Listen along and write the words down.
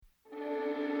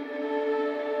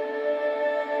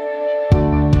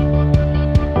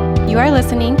You are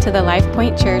listening to the Life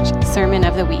Point Church Sermon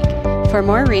of the Week. For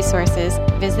more resources,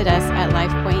 visit us at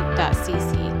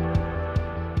lifepoint.cc.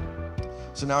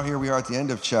 So now here we are at the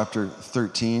end of chapter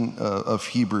 13 of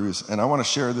Hebrews, and I want to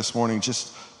share this morning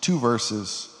just two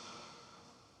verses.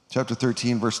 Chapter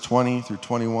 13, verse 20 through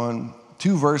 21.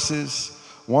 Two verses,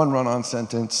 one run-on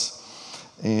sentence,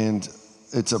 and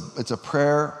it's a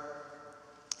prayer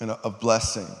and a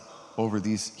blessing over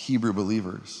these Hebrew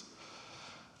believers.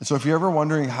 And so if you're ever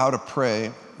wondering how to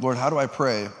pray, Lord, how do I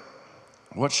pray?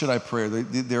 What should I pray?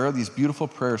 There are these beautiful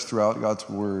prayers throughout God's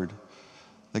word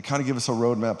that kind of give us a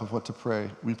roadmap of what to pray.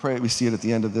 We see it at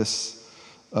the end of this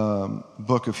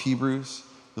book of Hebrews.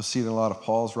 You'll see it in a lot of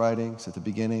Paul's writings at the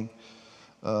beginning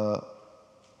of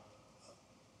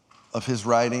his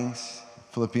writings.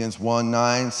 Philippians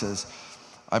 1:9 says,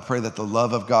 I pray that the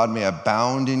love of God may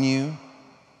abound in you,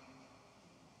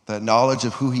 that knowledge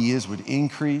of who he is would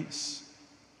increase,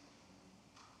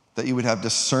 that you would have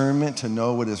discernment to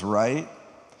know what is right.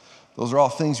 Those are all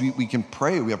things we can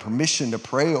pray. We have permission to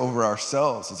pray over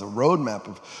ourselves. It's a roadmap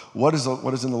of what is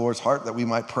in the Lord's heart that we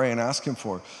might pray and ask him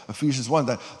for. Ephesians 1,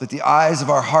 that the eyes of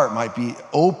our heart might be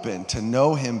open to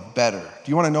know him better.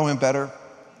 Do you want to know him better?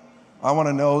 I want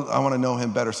to know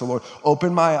him better. So Lord,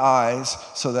 open my eyes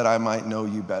so that I might know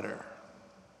you better.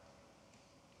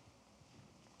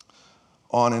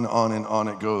 On and on and on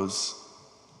it goes.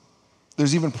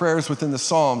 There's even prayers within the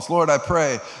Psalms. Lord, I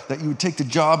pray that you would take the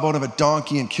jawbone of a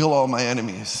donkey and kill all my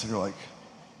enemies. And you're like,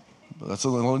 well, that's a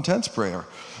little intense prayer.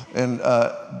 And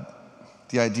the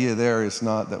idea there is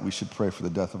not that we should pray for the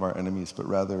death of our enemies, but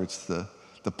rather it's the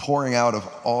pouring out of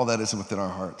all that is within our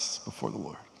hearts before the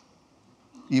Lord.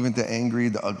 Even the angry,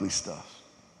 the ugly stuff.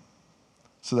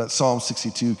 So that Psalm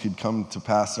 62 could come to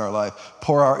pass in our life.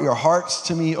 Pour out your hearts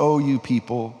to me, O you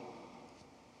people,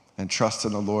 and trust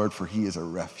in the Lord, for he is a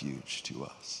refuge to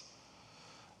us.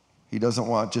 He doesn't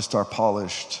want just our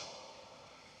polished,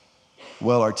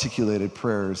 well-articulated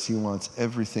prayers. He wants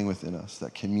everything within us,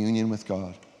 that communion with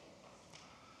God.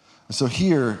 And so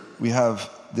here we have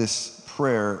this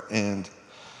prayer, and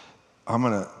I'm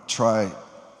going to try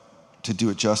to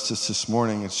do it justice this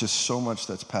morning. It's just so much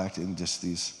that's packed in just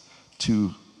these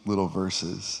two little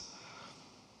verses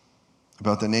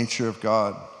about the nature of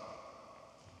God,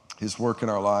 his work in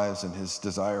our lives, and his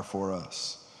desire for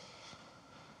us.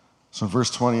 So in verse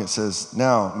 20 it says,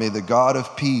 now may the God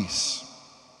of peace,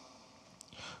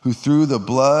 who through the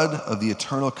blood of the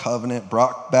eternal covenant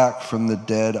brought back from the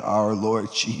dead our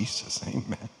Lord Jesus,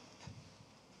 amen,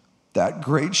 that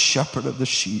great shepherd of the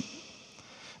sheep,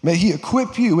 may he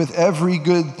equip you with every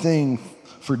good thing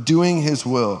for doing his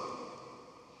will,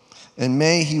 and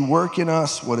may he work in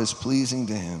us what is pleasing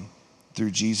to him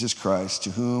through Jesus Christ, to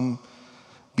whom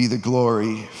be the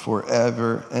glory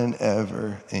forever and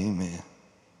ever. Amen.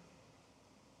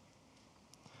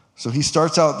 So he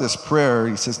starts out this prayer.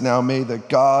 He says, now may the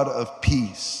God of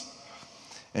peace.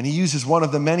 And he uses one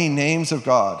of the many names of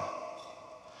God.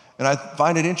 And I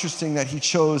find it interesting that he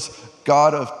chose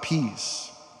God of peace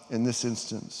in this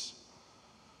instance.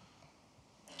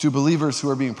 To believers who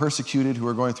are being persecuted, who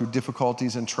are going through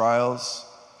difficulties and trials,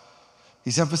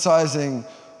 he's emphasizing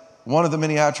one of the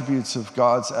many attributes of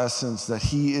God's essence, that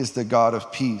he is the God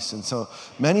of peace. And so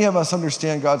many of us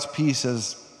understand God's peace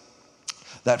as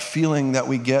that feeling that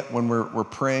we get when we're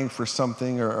praying for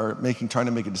something or trying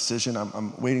to make a decision.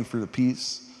 I'm waiting for the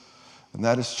peace, and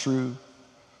that is true.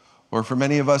 Or for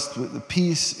many of us, the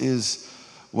peace is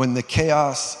when the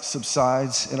chaos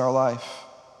subsides in our life.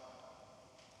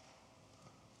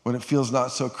 When it feels not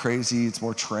so crazy, it's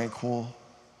more tranquil.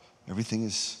 Everything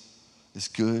is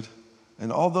good.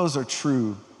 And all those are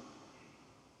true.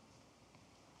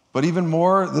 But even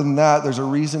more than that, there's a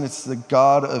reason it's the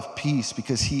God of peace,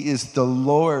 because he is the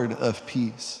Lord of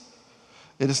peace.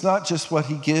 It is not just what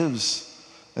he gives.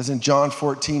 As in John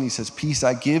 14, he says, peace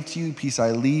I give to you, peace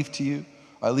I leave to you.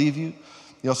 I leave you.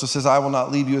 He also says, I will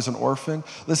not leave you as an orphan.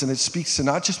 Listen, it speaks to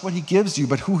not just what he gives you,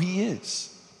 but who he is.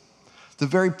 The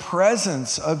very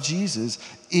presence of Jesus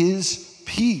is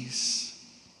peace.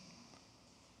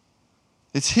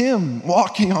 It's him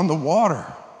walking on the water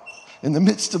in the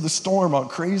midst of the storm on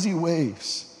crazy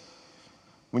waves.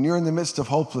 When you're in the midst of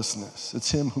hopelessness,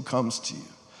 it's him who comes to you.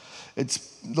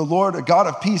 It's the Lord, a God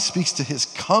of peace, speaks to his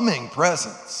coming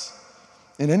presence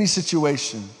in any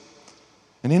situation,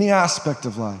 in any aspect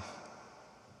of life.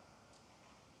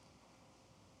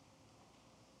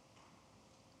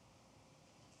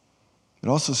 It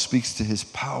also speaks to his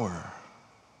power.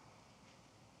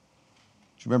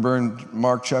 Do you remember in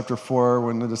Mark chapter 4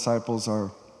 when the disciples are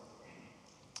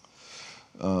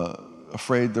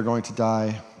afraid they're going to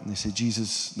die, And they say,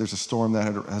 Jesus, there's a storm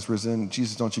that has risen.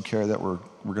 Jesus, don't you care that we're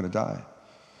going to die?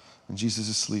 And Jesus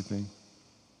is sleeping.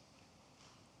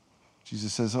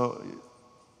 Jesus says, oh,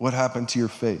 what happened to your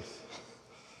faith?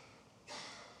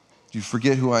 Do you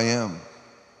forget who I am?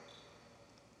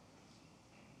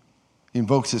 He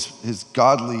invokes his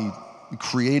godly,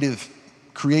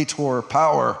 creator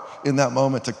power in that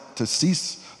moment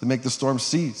to make the storm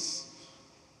cease.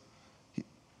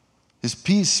 His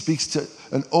peace speaks to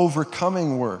an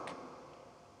overcoming work.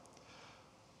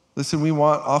 Listen, we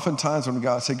want, oftentimes when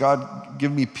we say, God,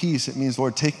 give me peace, it means,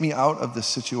 Lord, take me out of this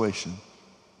situation.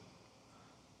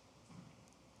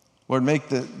 Lord, make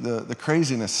the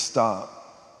craziness stop.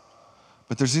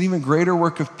 But there's an even greater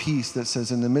work of peace that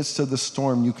says in the midst of the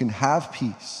storm, you can have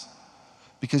peace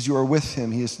because you are with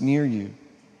him. He is near you.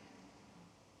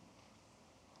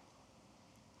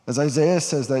 As Isaiah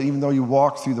says that even though you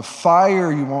walk through the fire,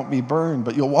 you won't be burned,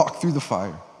 but you'll walk through the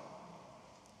fire.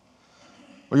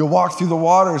 Or you'll walk through the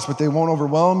waters, but they won't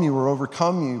overwhelm you or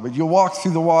overcome you, but you'll walk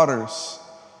through the waters.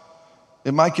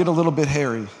 It might get a little bit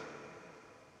hairy.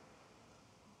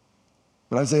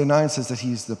 But Isaiah 9 says that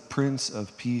he's the Prince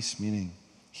of Peace, meaning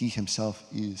he himself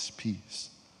is peace.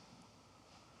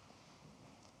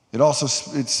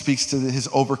 It speaks to his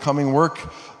overcoming work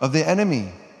of the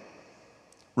enemy.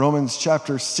 Romans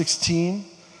chapter 16,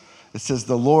 it says,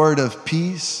 the Lord of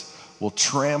peace will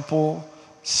trample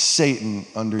Satan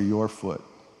under your foot.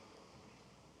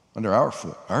 Under our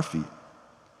feet.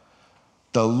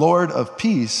 The Lord of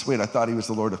peace, wait, I thought he was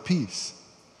the Lord of peace.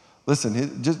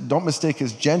 Listen, just don't mistake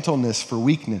his gentleness for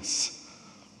weakness.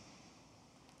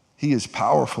 He is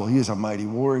powerful. He is a mighty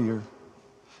warrior.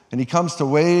 And he comes to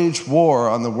wage war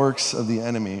on the works of the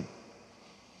enemy,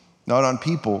 not on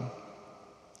people,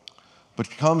 but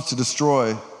comes to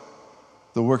destroy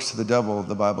the works of the devil,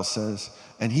 the Bible says.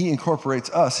 And he incorporates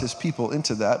us, his people,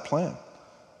 into that plan.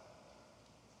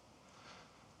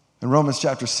 In Romans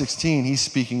chapter 16, he's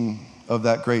speaking of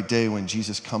that great day when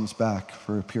Jesus comes back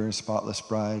for a pure and spotless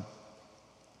bride,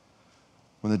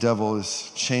 when the devil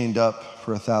is chained up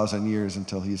for 1,000 years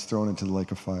until he is thrown into the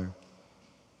lake of fire.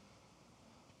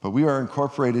 But we are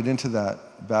incorporated into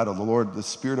that battle. The Lord, the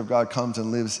Spirit of God comes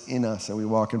and lives in us, and we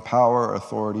walk in power,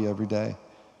 authority every day.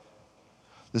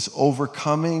 This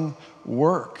overcoming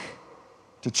work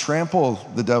to trample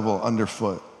the devil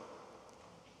underfoot.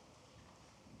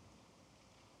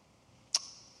 I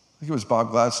think it was Bob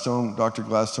Gladstone, Dr.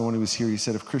 Gladstone, when he was here, he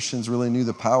said if Christians really knew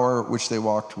the power which they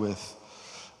walked with,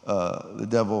 the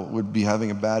devil would be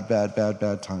having a bad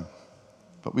time.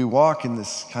 But we walk in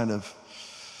this kind of,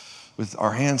 with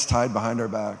our hands tied behind our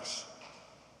backs.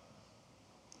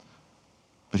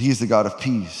 But he is the God of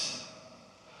peace.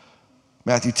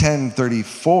 Matthew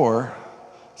 10:34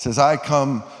 says, I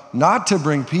come not to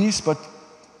bring peace, but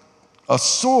a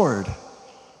sword.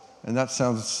 And that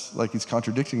sounds like he's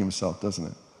contradicting himself, doesn't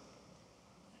it?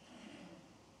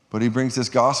 But he brings this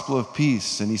gospel of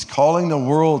peace, and he's calling the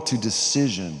world to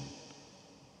decision.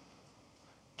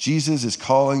 Jesus is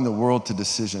calling the world to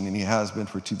decision, and he has been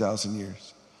for 2,000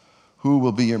 years. Who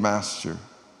will be your master?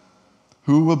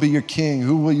 Who will be your king?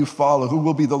 Who will you follow? Who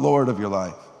will be the Lord of your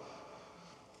life?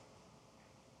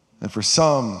 And for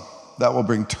some, that will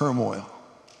bring turmoil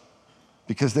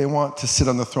because they want to sit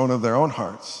on the throne of their own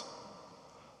hearts.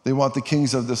 They want the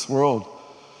kings of this world.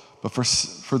 But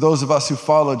for those of us who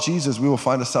follow Jesus, we will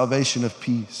find a salvation of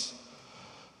peace,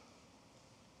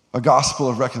 a gospel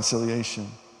of reconciliation.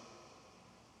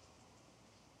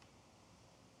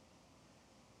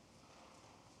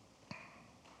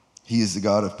 He is the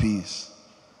God of peace.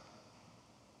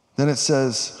 Then it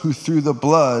says, who through the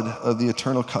blood of the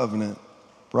eternal covenant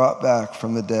brought back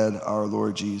from the dead our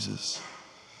Lord Jesus.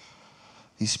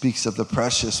 He speaks of the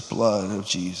precious blood of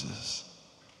Jesus.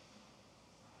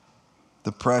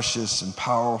 The precious and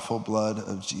powerful blood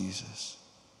of Jesus.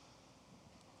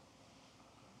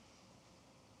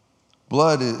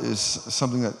 Blood is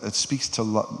something that speaks to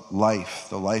life,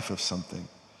 the life of something.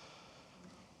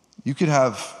 You could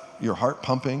have your heart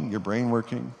pumping, your brain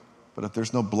working, but if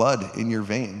there's no blood in your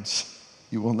veins,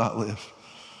 you will not live.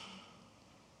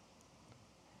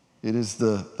 It is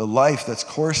the life that's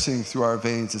coursing through our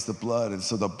veins is the blood. And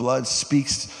so the blood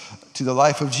speaks to the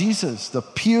life of Jesus, the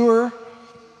pure,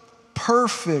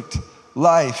 perfect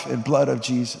life and blood of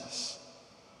Jesus.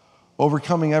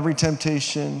 Overcoming every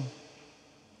temptation,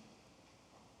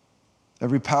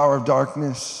 every power of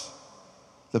darkness,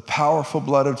 the powerful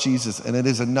blood of Jesus, and it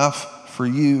is enough for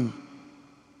you.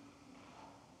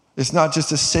 It's not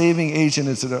just a saving agent,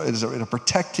 it's a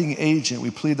protecting agent.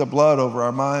 We plead the blood over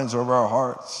our minds, over our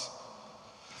hearts.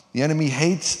 The enemy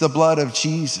hates the blood of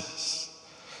Jesus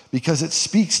because it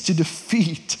speaks to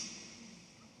defeat.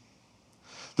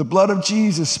 The blood of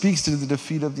Jesus speaks to the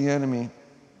defeat of the enemy.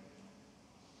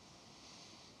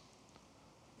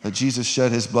 That Jesus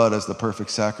shed his blood as the perfect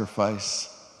sacrifice.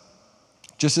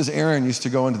 Just as Aaron used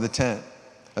to go into the tent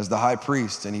as the high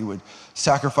priest, and he would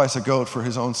sacrifice a goat for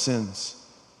his own sins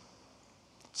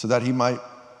so that he might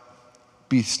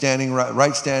be standing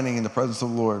right standing in the presence of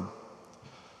the Lord.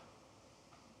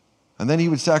 And then he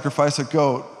would sacrifice a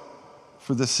goat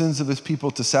for the sins of his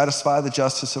people to satisfy the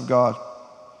justice of God.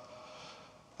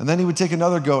 And then he would take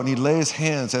another goat and he'd lay his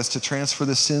hands as to transfer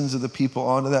the sins of the people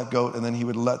onto that goat, and then he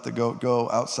would let the goat go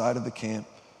outside of the camp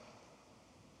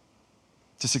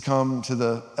to succumb to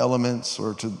the elements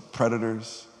or to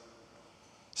predators,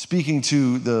 speaking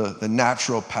to the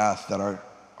natural path that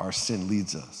our sin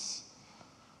leads us.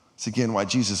 It's again why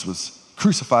Jesus was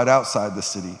crucified outside the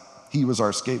city. He was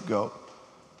our scapegoat.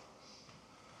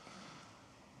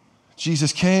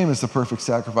 Jesus came as the perfect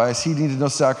sacrifice. He needed no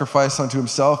sacrifice unto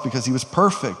himself because he was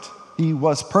perfect. He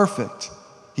was perfect.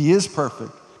 He is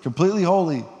perfect, completely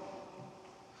holy.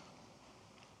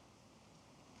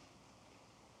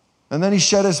 And then he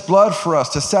shed his blood for us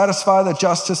to satisfy the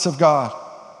justice of God.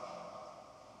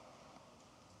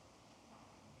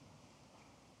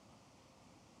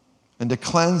 And to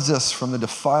cleanse us from the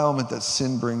defilement that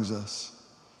sin brings us.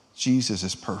 Jesus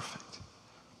is perfect.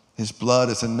 His blood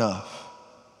is enough.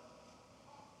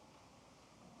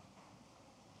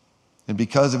 And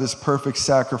because of his perfect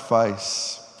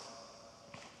sacrifice,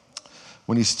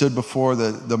 when he stood before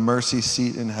the mercy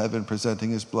seat in heaven presenting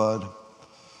his blood,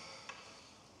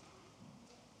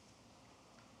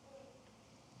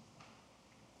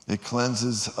 it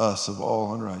cleanses us of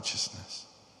all unrighteousness,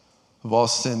 of all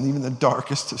sin, even the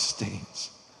darkest of stains.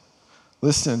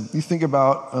 Listen, you think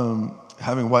about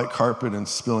having white carpet and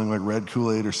spilling like red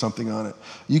Kool-Aid or something on it.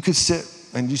 You could sit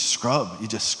and you just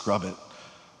scrub it.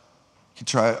 You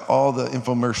try all the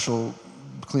infomercial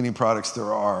cleaning products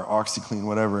there are, OxyClean,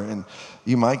 whatever, and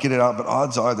you might get it out, but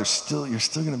odds are you're still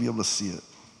going to be able to see it.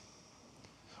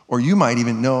 Or you might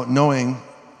even knowing,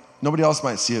 nobody else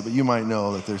might see it, but you might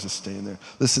know that there's a stain there.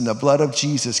 Listen, the blood of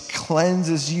Jesus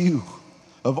cleanses you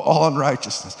of all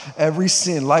unrighteousness, every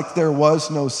sin, like there was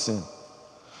no sin.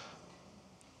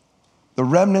 The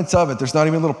remnants of it, there's not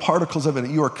even little particles of it.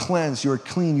 You are cleansed, you are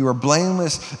clean, you are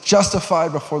blameless,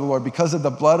 justified before the Lord because of the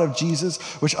blood of Jesus,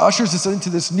 which ushers us into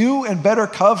this new and better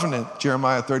covenant,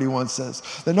 Jeremiah 31 says.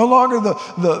 That no longer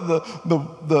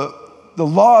the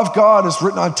law of God is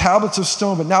written on tablets of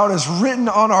stone, but now it is written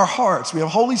on our hearts. We have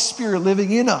Holy Spirit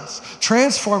living in us,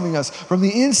 transforming us from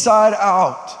the inside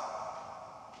out.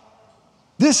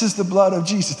 This is the blood of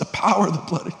Jesus, the power of the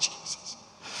blood of Jesus.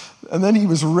 And then he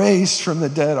was raised from the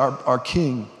dead, our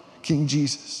King, King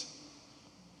Jesus.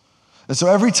 And so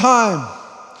every time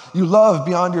you love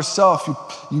beyond yourself,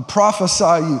 you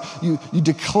prophesy, you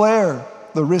declare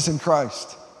the risen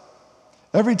Christ.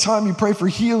 Every time you pray for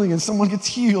healing and someone gets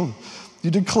healed,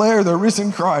 you declare the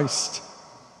risen Christ.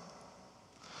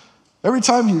 Every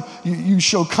time you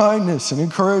show kindness and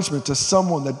encouragement to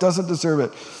someone that doesn't deserve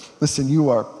it, listen,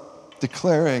 you are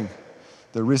declaring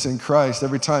the risen Christ.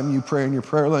 Every time you pray in your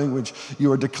prayer language,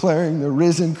 you are declaring the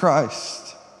risen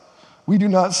Christ. We do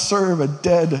not serve a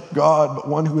dead God, but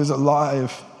one who is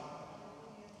alive,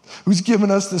 who's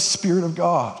given us the Spirit of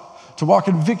God to walk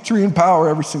in victory and power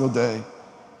every single day.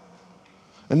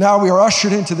 And now we are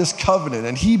ushered into this covenant,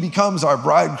 and he becomes our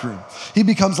bridegroom. He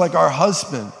becomes like our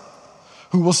husband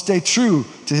who will stay true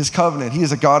to his covenant. He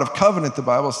is a God of covenant, the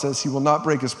Bible says. He will not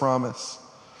break his promise.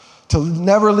 To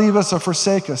never leave us or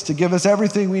forsake us, to give us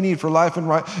everything we need for life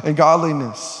and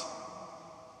godliness,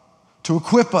 to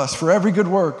equip us for every good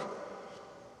work.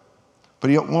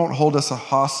 But he won't hold us a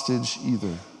hostage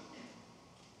either.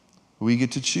 We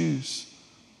get to choose.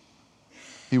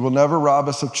 He will never rob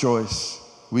us of choice.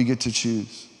 We get to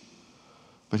choose.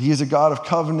 But he is a God of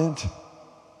covenant,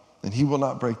 and he will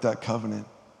not break that covenant.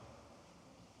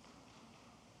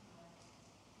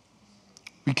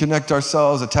 We connect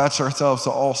ourselves, attach ourselves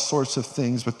to all sorts of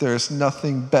things, but there is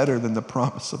nothing better than the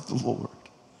promise of the Lord.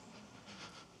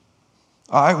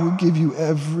 I will give you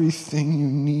everything you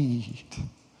need.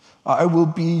 I will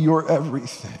be your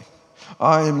everything.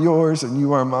 I am yours and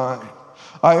you are mine.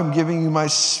 I am giving you my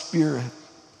Spirit.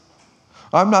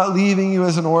 I'm not leaving you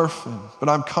as an orphan, but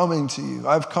I'm coming to you.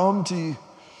 I've come to you.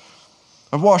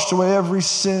 I've washed away every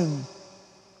sin.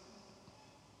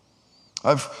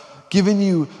 I've given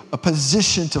you a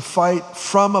position to fight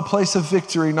from a place of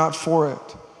victory, not for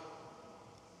it.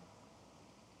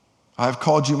 I have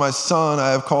called you my son. I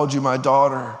have called you my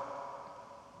daughter.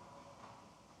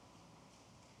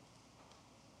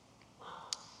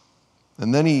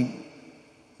 And then he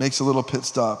makes a little pit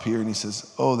stop here and he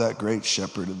says, oh, that great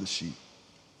shepherd of the sheep.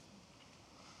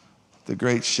 the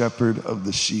great shepherd of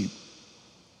the sheep.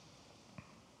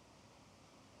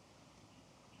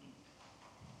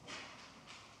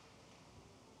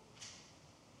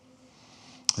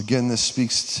 Again, this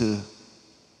speaks to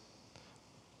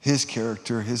his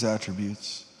character, his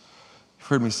attributes. You've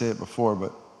heard me say it before,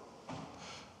 but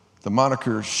the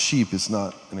moniker sheep is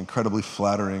not an incredibly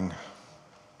flattering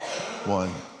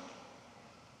one.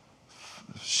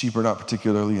 Sheep are not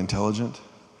particularly intelligent.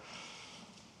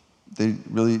 They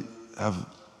really have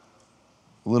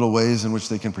little ways in which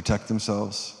they can protect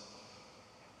themselves.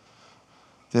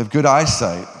 They have good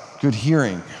eyesight, good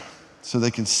hearing, so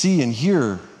they can see and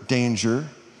hear danger.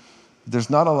 There's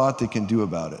not a lot they can do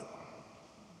about it.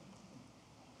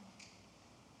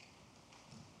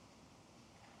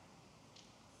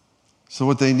 So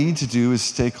what they need to do is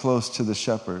stay close to the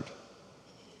shepherd.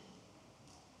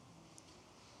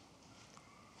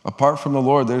 Apart from the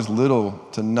Lord, there's little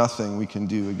to nothing we can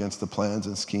do against the plans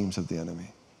and schemes of the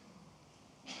enemy.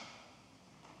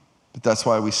 But that's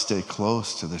why we stay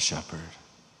close to the shepherd,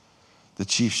 the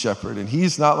chief shepherd. And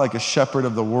he's not like a shepherd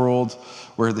of the world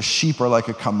where the sheep are like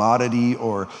a commodity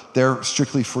or they're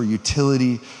strictly for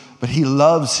utility, but he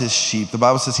loves his sheep. The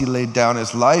Bible says he laid down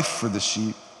his life for the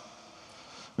sheep.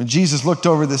 When Jesus looked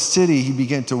over the city, he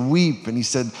began to weep and he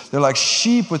said, they're like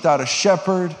sheep without a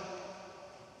shepherd.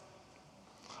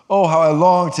 Oh, how I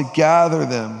long to gather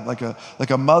them like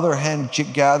a mother hen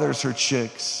gathers her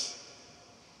chicks.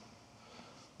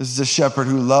 This is a shepherd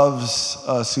who loves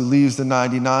us, who leaves the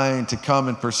 99 to come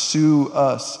and pursue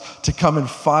us, to come and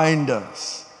find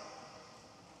us,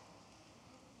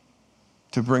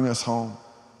 to bring us home.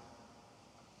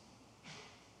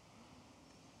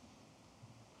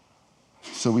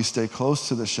 So we stay close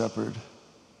to the shepherd.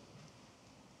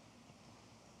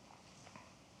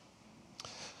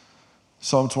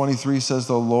 Psalm 23 says,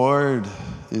 the Lord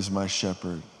is my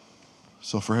shepherd.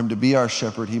 So for him to be our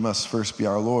shepherd, he must first be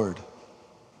our Lord.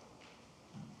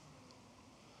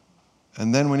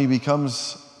 And then when he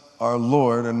becomes our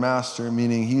Lord and master,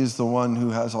 meaning he is the one who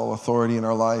has all authority in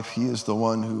our life, he is the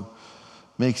one who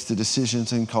makes the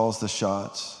decisions and calls the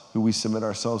shots, who we submit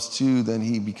ourselves to, then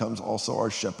he becomes also our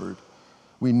shepherd.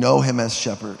 We know him as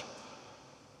shepherd.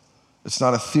 It's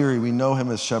not a theory. We know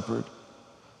him as shepherd,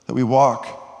 that we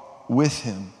walk with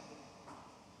him.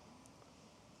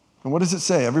 And what does it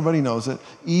say? Everybody knows it.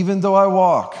 Even though I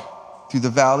walk through the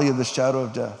valley of the shadow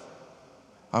of death,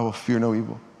 I will fear no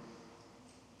evil.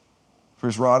 For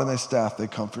his rod and thy staff, they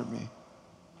comfort me.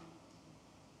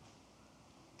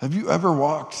 Have you ever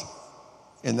walked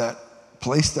in that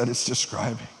place that it's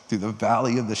describing, through the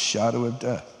valley of the shadow of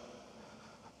death?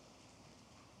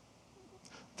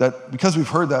 That because we've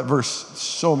heard that verse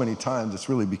so many times, it's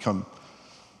really become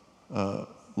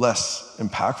less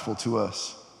impactful to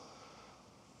us.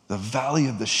 The valley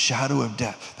of the shadow of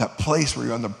death, that place where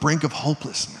you're on the brink of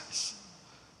hopelessness,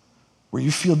 where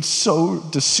you feel so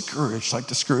discouraged, like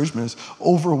discouragement is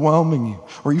overwhelming you,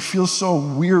 or you feel so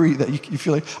weary that you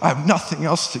feel like, I have nothing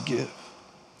else to give.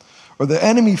 Or the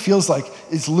enemy feels like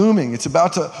it's looming, it's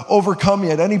about to overcome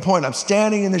me at any point. I'm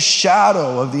standing in the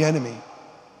shadow of the enemy.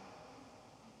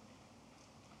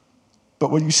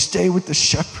 But when you stay with the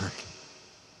shepherd,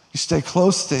 you stay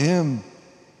close to him,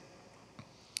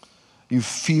 you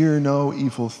fear no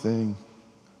evil thing,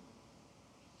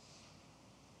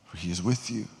 for he is with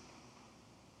you.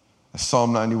 As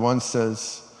Psalm 91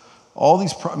 says,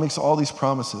 makes all these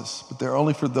promises, but they're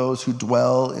only for those who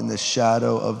dwell in the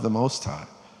shadow of the Most High.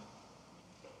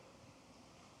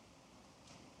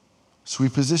 So we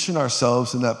position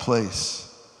ourselves in that place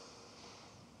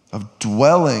of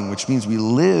dwelling, which means we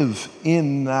live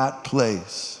in that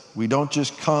place. We don't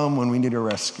just come when we need a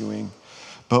rescuing,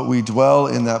 but we dwell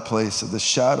in that place of the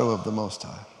shadow of the Most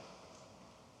High.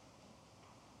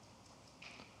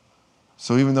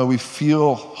 So even though we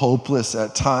feel hopeless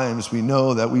at times, we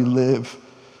know that we live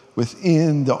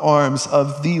within the arms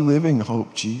of the living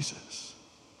hope, Jesus.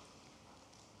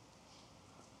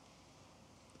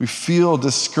 We feel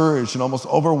discouraged and almost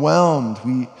overwhelmed.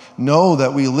 We know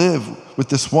that we live with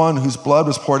this one whose blood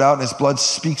was poured out, and his blood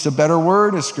speaks a better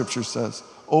word, as Scripture says,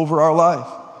 over our life.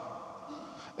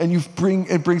 And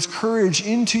it brings courage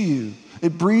into you.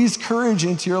 It breathes courage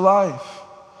into your life.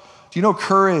 Do you know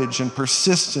courage and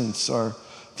persistence are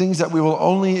things that we will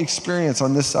only experience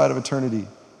on this side of eternity?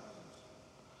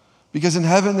 Because in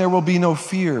heaven there will be no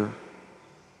fear.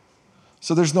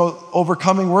 So there's no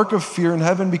overcoming work of fear in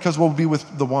heaven, because we'll be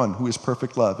with the one who is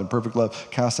perfect love, and perfect love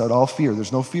casts out all fear.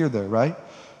 There's no fear there, right?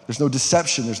 There's no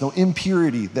deception. There's no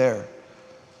impurity there.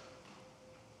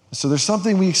 So there's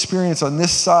something we experience on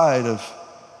this side of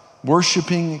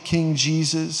worshiping King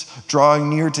Jesus, drawing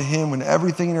near to him when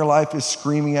everything in your life is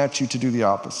screaming at you to do the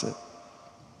opposite.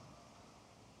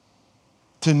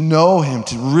 To know him,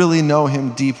 to really know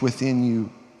him deep within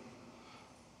you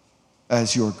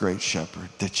as your great shepherd,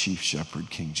 the chief shepherd,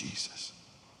 King Jesus.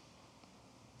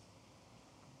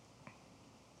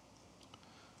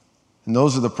 And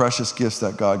those are the precious gifts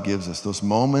that God gives us, those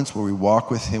moments where we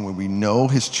walk with him, where we know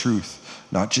his truth,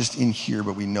 not just in here,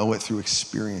 but we know it through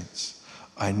experience.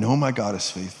 I know my God is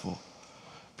faithful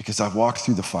because I've walked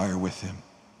through the fire with him.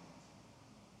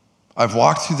 I've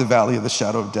walked through the valley of the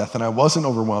shadow of death, and I wasn't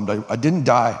overwhelmed. I didn't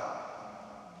die.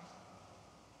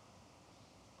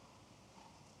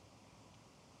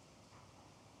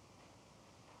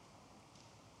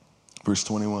 Verse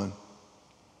 21.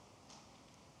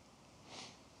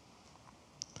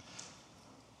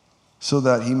 So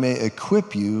that he may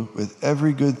equip you with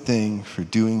every good thing for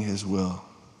doing his will.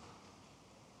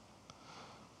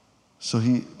 So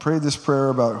he prayed this prayer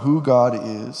about who God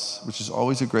is, which is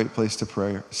always a great place to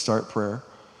pray, start prayer,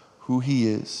 who he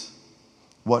is,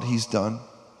 what he's done.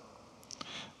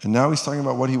 And now he's talking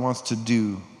about what he wants to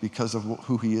do because of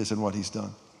who he is and what he's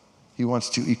done. He wants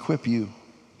to equip you.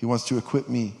 He wants to equip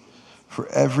me for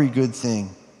every good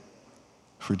thing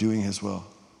for doing his will.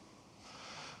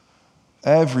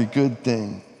 Every good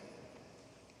thing.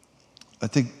 I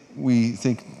think we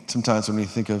think sometimes when we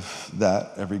think of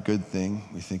that, every good thing,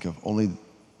 we think of only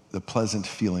the pleasant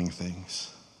feeling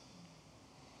things.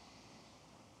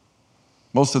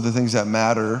 Most of the things that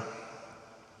matter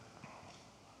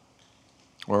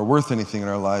or are worth anything in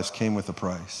our lives came with a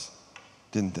price,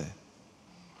 didn't they?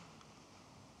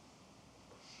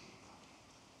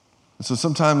 And so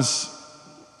sometimes,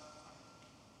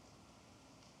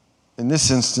 in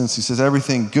this instance, he says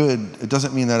everything good, it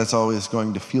doesn't mean that it's always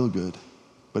going to feel good,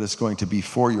 but it's going to be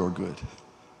for your good.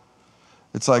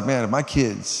 It's like, man, if my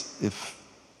kids,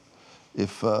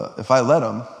 if I let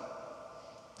them,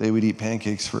 they would eat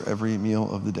pancakes for every meal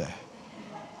of the day,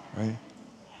 right?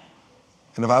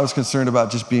 And if I was concerned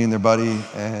about just being their buddy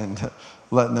and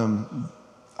letting them,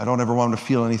 I don't ever want them to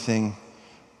feel anything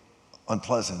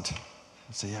unpleasant.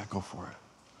 I'd say, yeah, go for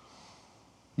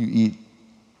it. You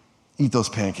eat those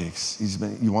pancakes.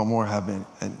 You want more, have it.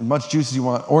 And as much juice as you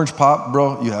want. Orange pop,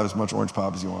 bro, you have as much orange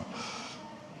pop as you want.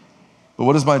 But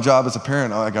what is my job as a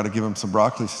parent? Oh, I got to give him some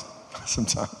broccoli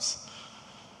sometimes.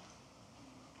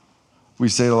 We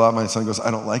say it a lot. My son goes,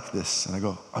 I don't like this. And I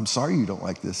go, I'm sorry you don't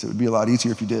like this. It would be a lot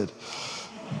easier if you did.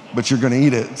 But you're going to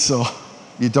eat it. So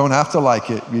you don't have to like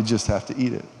it. You just have to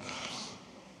eat it.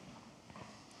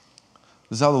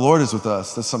 This is how the Lord is with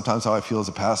us. That's sometimes how I feel as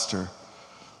a pastor.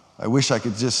 I wish I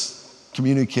could just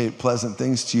communicate pleasant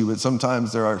things to you, but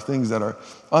sometimes there are things that are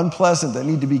unpleasant that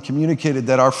need to be communicated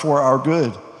that are for our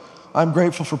good. I'm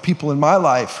grateful for people in my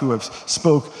life who have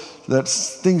spoke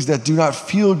that's things that do not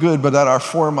feel good, but that are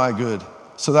for my good,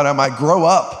 so that I might grow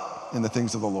up in the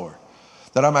things of the Lord,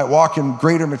 that I might walk in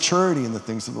greater maturity in the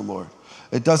things of the Lord.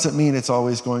 It doesn't mean it's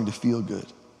always going to feel good,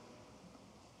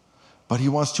 but he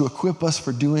wants to equip us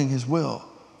for doing his will.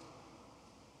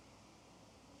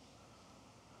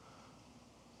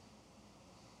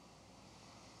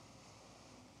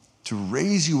 To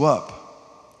raise you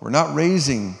up. We're not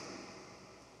raising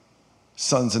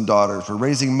sons and daughters. We're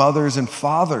raising mothers and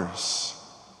fathers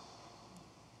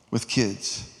with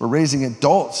kids. We're raising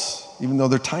adults, even though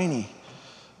they're tiny.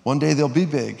 One day they'll be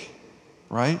big,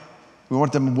 right? We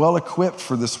want them well equipped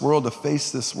for this world, to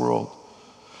face this world.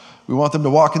 We want them to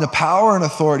walk in the power and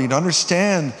authority, to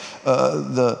understand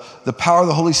the power of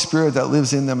the Holy Spirit that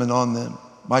lives in them and on them.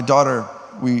 My daughter,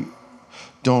 we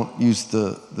don't use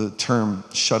the term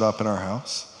shut up in our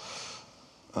house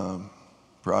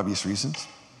for obvious reasons.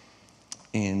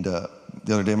 And the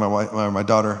other day, my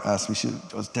daughter asked me, she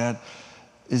goes, Dad,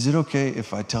 is it okay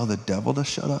if I tell the devil to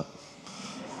shut up?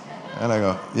 And I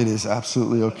go, it is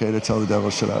absolutely okay to tell the devil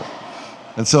to shut up.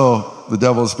 And so the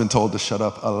devil has been told to shut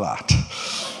up a lot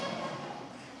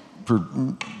for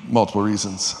multiple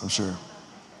reasons, I'm sure.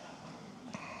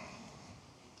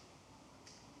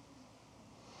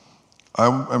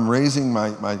 I'm raising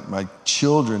my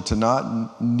children to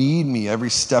not need me every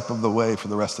step of the way for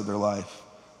the rest of their life.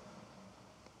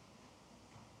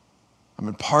 I'm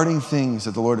imparting things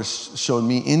that the Lord has shown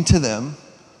me into them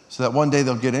so that one day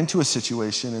they'll get into a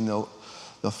situation and they'll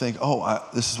think,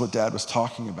 this is what Dad was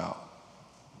talking about.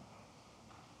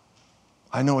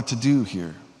 I know what to do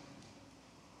here.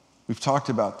 We've talked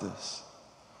about this.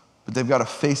 But they've got to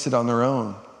face it on their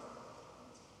own.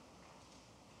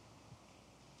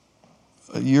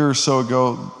 A year or so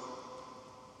ago,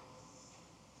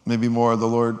 maybe more, the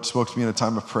Lord spoke to me in a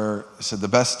time of prayer. He said, the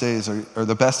best days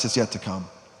the best is yet to come.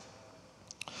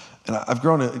 And I've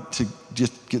grown to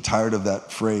just get tired of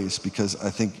that phrase because I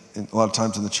think a lot of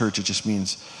times in the church it just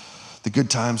means the good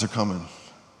times are coming.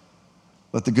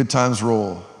 Let the good times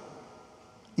roll.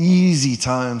 Easy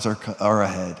times are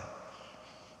ahead.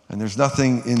 And there's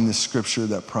nothing in the scripture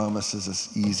that promises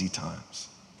us easy times,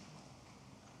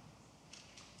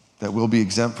 that we'll be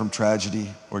exempt from tragedy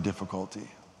or difficulty.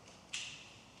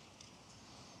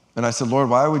 And I said, Lord,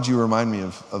 why would you remind me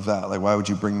of that? Like, why would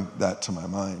you bring that to my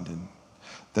mind? And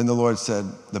then the Lord said,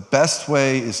 the best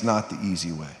way is not the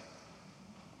easy way.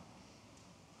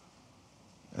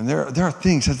 And there are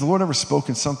things, has the Lord ever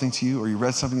spoken something to you or you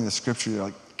read something in the scripture, you're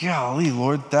like, golly,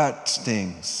 Lord, that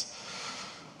stings.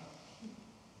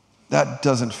 That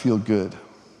doesn't feel good.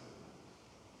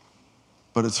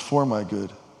 But it's for my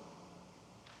good.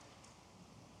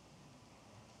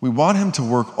 We want him to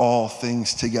work all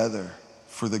things together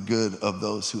for the good of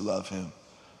those who love him.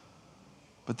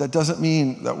 But that doesn't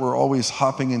mean that we're always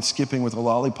hopping and skipping with a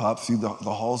lollipop through the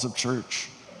halls of church.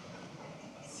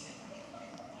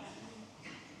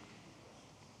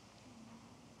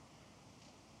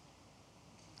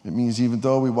 It means even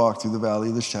though we walk through the valley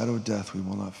of the shadow of death, we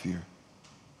will not fear.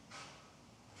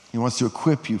 He wants to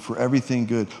equip you for everything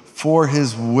good, for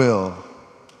his will.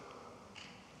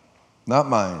 Not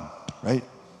mine, right?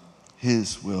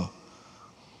 His will.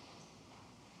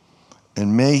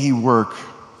 And may he work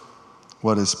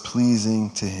what is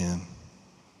pleasing to him.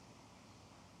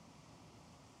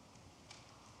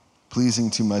 Pleasing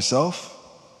to myself?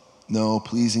 No,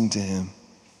 pleasing to him.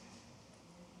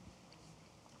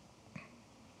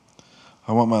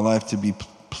 I want my life to be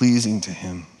pleasing to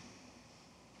him.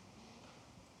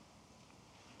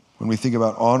 When we think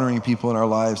about honoring people in our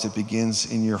lives, it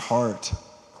begins in your heart.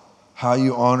 How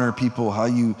you honor people,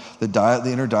 the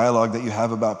inner dialogue that you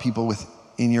have about people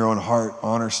within your own heart,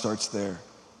 honor starts there.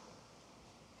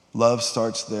 Love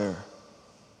starts there.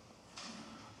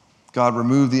 God,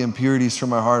 remove the impurities from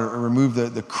my heart, or remove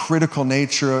the critical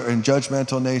nature and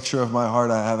judgmental nature of my heart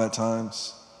I have at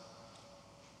times.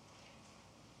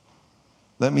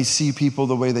 Let me see people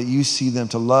the way that you see them,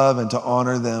 to love and to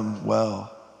honor them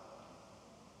well.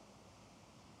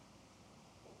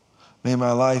 May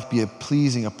my life be a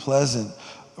pleasing, a pleasant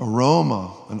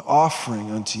aroma, an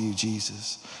offering unto you,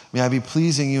 Jesus. May I be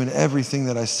pleasing you in everything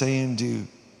that I say and do.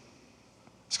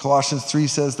 As Colossians 3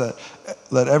 says that,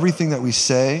 let everything that we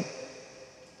say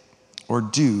or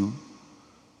do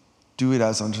it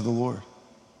as unto the Lord.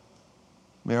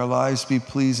 May our lives be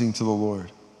pleasing to the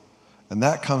Lord. And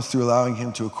that comes through allowing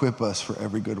him to equip us for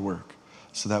every good work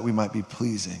so that we might be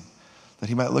pleasing. That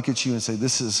he might look at you and say,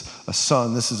 this is a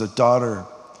son, this is a daughter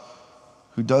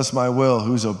who does my will,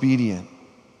 who's obedient.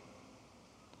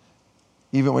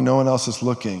 Even when no one else is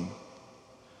looking,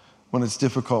 when it's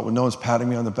difficult, when no one's patting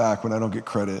me on the back, when I don't get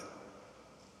credit.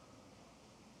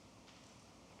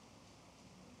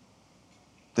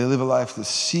 They live a life that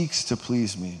seeks to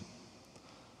please me.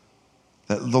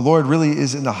 That the Lord really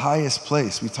is in the highest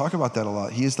place. We talk about that a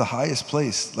lot. He is the highest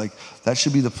place. Like, that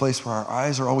should be the place where our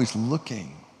eyes are always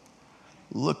looking.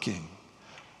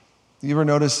 You ever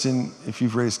noticed if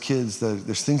you've raised kids, that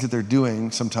there's things that they're doing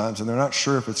sometimes and they're not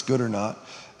sure if it's good or not,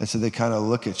 and so they kind of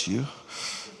look at you.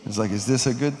 It's like, is this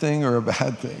a good thing or a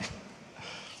bad thing?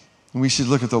 And we should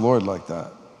look at the Lord like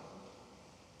that.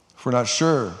 If we're not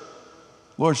sure,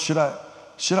 Lord, should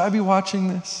I be watching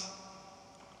this?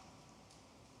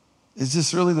 Is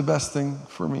this really the best thing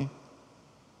for me?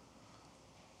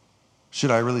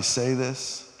 Should I really say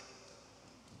this?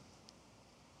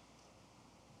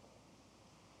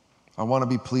 I want to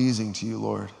be pleasing to you,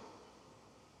 Lord.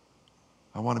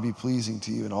 I want to be pleasing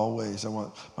to you in all ways. I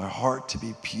want my heart to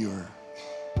be pure.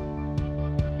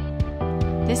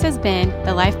 This has been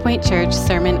the LifePoint Church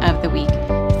Sermon of the Week.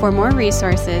 For more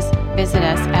resources, visit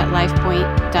us at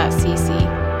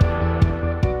lifepoint.cc.